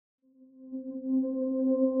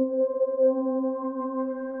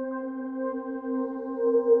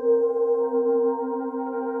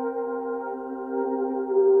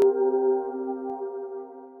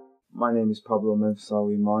My name is Pablo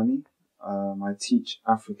Imani. I teach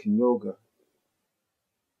African Yoga.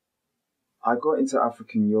 I got into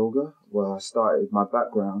African Yoga, my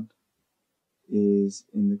background is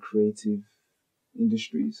in the creative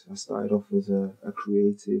industries. I started off as a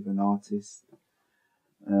creative, an artist,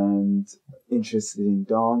 and interested in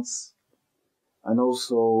dance, and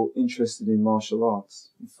also interested in martial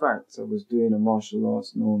arts. In fact, I was doing a martial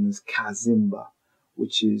arts known as Kazimba,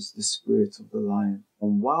 which is the spirit of the lion.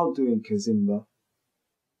 And while doing Kazimba,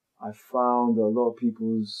 I found a lot of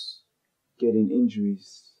people's getting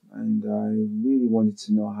injuries, and I really wanted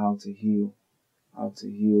to know how to heal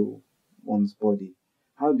one's body.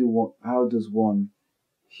 How does one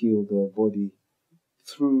heal their body?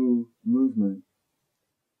 Through movement.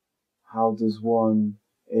 How does one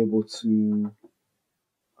able to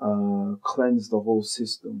cleanse the whole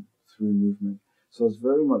system through movement? So I was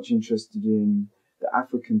very much interested in the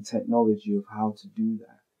African technology of how to do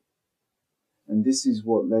that. And this is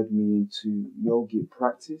what led me into yogic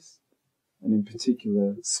practice, and in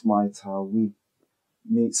particular, Smai Tawi.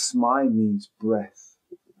 Smai means breath,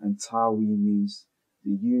 and Tawi means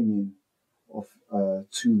the union of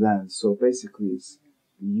two lands. So basically, it's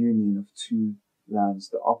the union of two lands,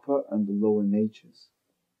 the upper and the lower natures.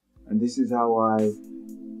 And this is how I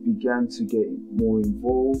began to get more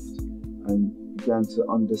involved and began to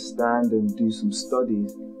understand and do some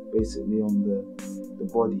studies basically on the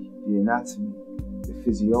body, the anatomy, the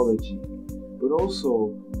physiology, but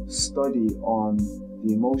also study on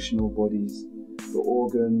the emotional bodies, the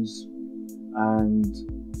organs, and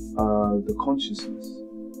the consciousness.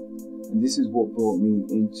 And this is what brought me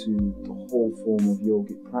into the whole form of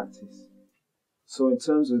yogic practice. So in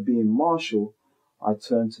terms of being martial, I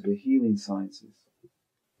turned to the healing sciences.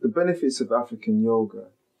 The benefits of African yoga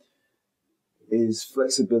is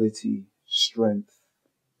flexibility, strength,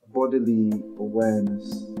 bodily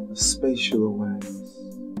awareness, spatial awareness,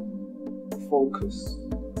 focus,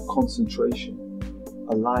 concentration,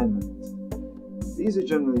 alignment. These are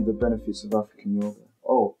generally the benefits of African yoga.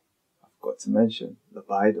 Oh, I forgot to mention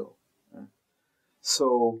libido.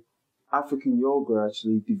 So African yoga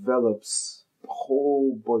actually develops the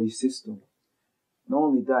whole body system. Not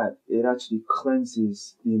only that, it actually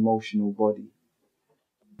cleanses the emotional body.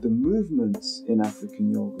 The movements in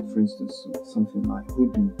African yoga, for instance, something like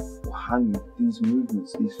Hudu or Hangu, these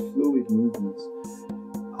movements, these fluid movements,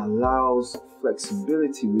 allows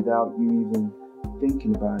flexibility without you even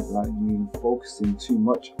thinking about it, like you focusing too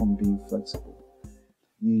much on being flexible.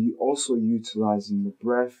 You also utilizing the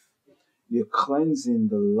breath, you're cleansing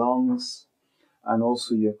the lungs, and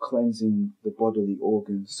also you're cleansing the bodily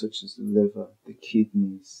organs such as the liver, the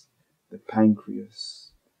kidneys, the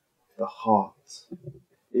pancreas, the heart.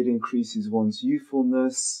 It increases one's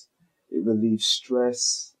youthfulness, it relieves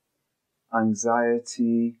stress,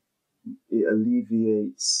 anxiety, it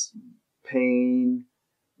alleviates pain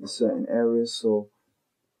in certain areas, so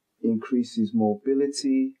it increases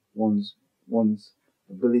mobility, one's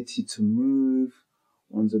ability to move,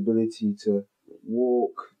 one's ability to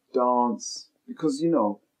walk, dance. Because,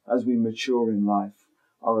 as we mature in life,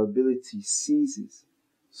 our ability ceases.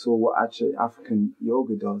 So what actually African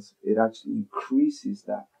yoga does, it actually increases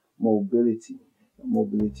that mobility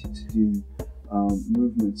to do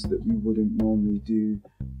movements that we wouldn't normally do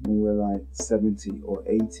when we're like 70 or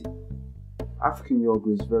 80. African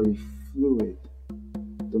yoga is very fluid.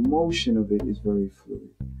 The motion of it is very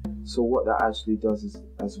fluid. So what that actually does is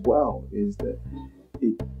that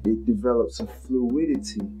it develops a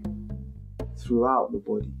fluidity throughout the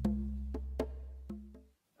body.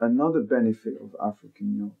 Another benefit of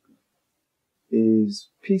African yoga is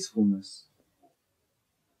peacefulness,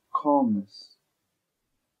 calmness.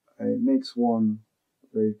 It makes one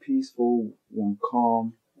very peaceful, one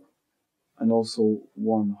calm, and also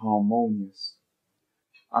one harmonious.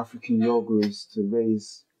 African yoga is to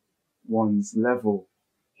raise one's level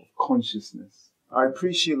of consciousness. I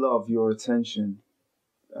appreciate a lot of your attention.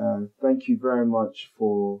 Thank you very much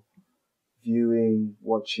for viewing,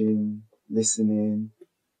 watching, listening.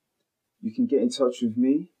 You can get in touch with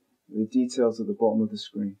me. The details at the bottom of the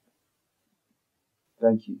screen.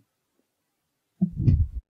 Thank you.